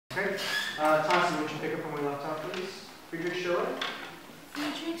Okay. Tassi, would you pick up from where we left off, please? Friedrich Schiller?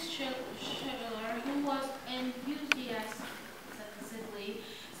 Friedrich Schiller, who was enthusiastically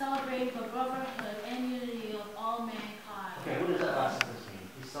celebrating the brotherhood and unity of all mankind. Okay, what does that last sentence mean?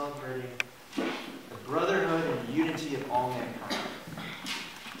 He's celebrating the brotherhood and unity of all mankind.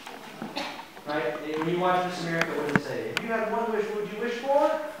 Right? When you watch Miss America, what does it say? If you had one wish, what would you wish for?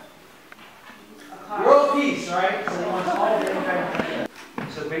 World peace, right? So he wants all mankind.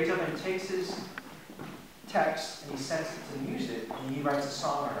 So Beethoven takes his text and he sets it to music and he writes a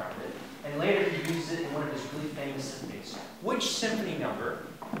song around it. And later he uses it in one of his really famous symphonies. Which symphony number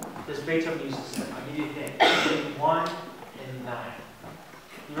does Beethoven use this in? I'll give you a hint. 1 and 9.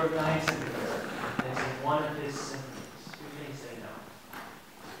 He wrote 9 symphonies, and it's in one of his symphonies. Who can you say no?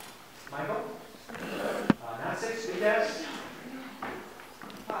 Michael? Not 6, good guess.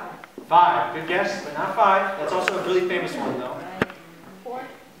 5, good guess, but not 5. That's also a really famous one, though.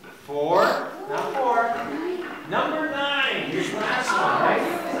 4, not 4. Number 9. Here's the last one, right?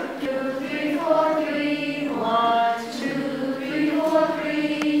 2, 3, 4, 3, 1, 2, 3, 4,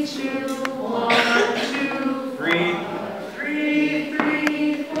 3, 2, 1, 2, 3, 3,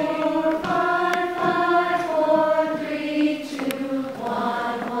 3, 4, 5, 5, 4, 3, 2,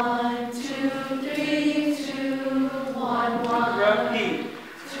 1, 1, 2, 3, 2, 1, 1. Repeat.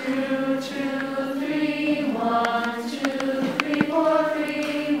 2, 2, 3, 1, 2, 3, 4,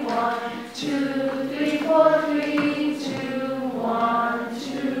 3, 1, 2, 3, 4, 3, 2, 1,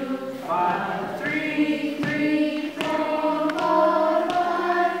 2, 5, 3, 3, 4, 5,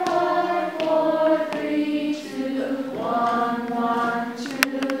 5, 5, 4, 3, 2, 1, 1,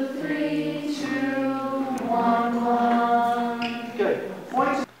 2, 3, 2, 1, 1. Good.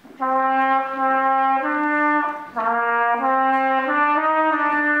 Points.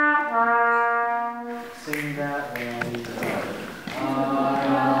 Sing that when you go.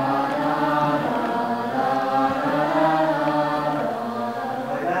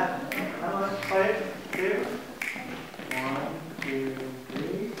 Like that. Come on, play it. 2, 1, 2,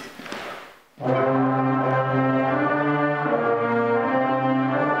 3.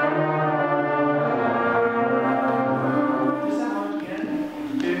 Just that much again.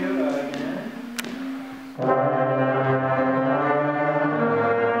 2 again.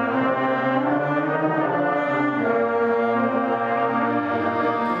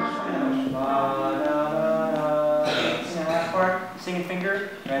 Singing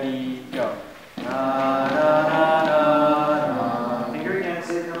finger, ready, go. Na, na, na, na, na. Finger again,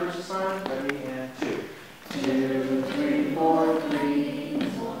 say the numbers this time. Ready, and 2. 2, 3, 4, 3,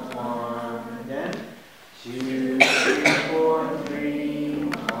 1. Again. 2, 3, 4, 3,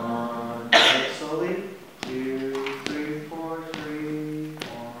 1. Take it slowly. 2, 3, 4, 3,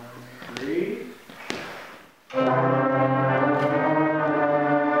 1, 3.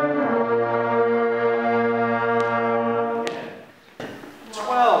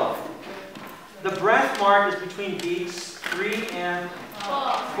 12. The breath mark is between beats 3 and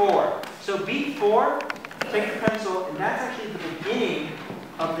 4. So beat 4, take your pencil, and that's actually the beginning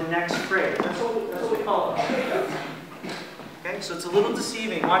of the next phrase. That's what we call it. Okay, so it's a little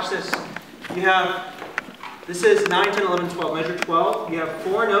deceiving. Watch this. You have, this is 9, 10, 11, 12. Measure 12. You have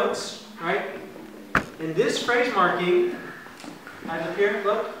 4 notes, right? And this phrase marking, eyes up here,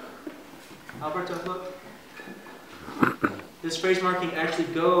 look. Alberto, look. This phrase marking actually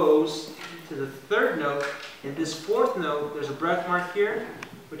goes to the 3rd note. In this 4th note, there's a breath mark here,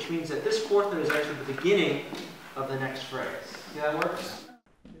 which means that this 4th note is actually the beginning of the next phrase. See how that works?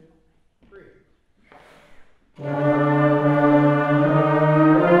 2, 3.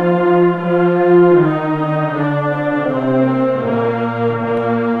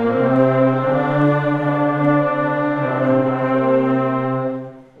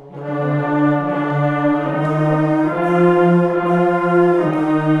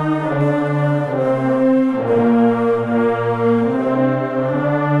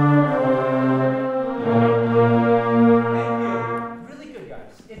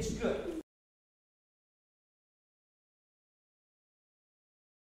 It's good.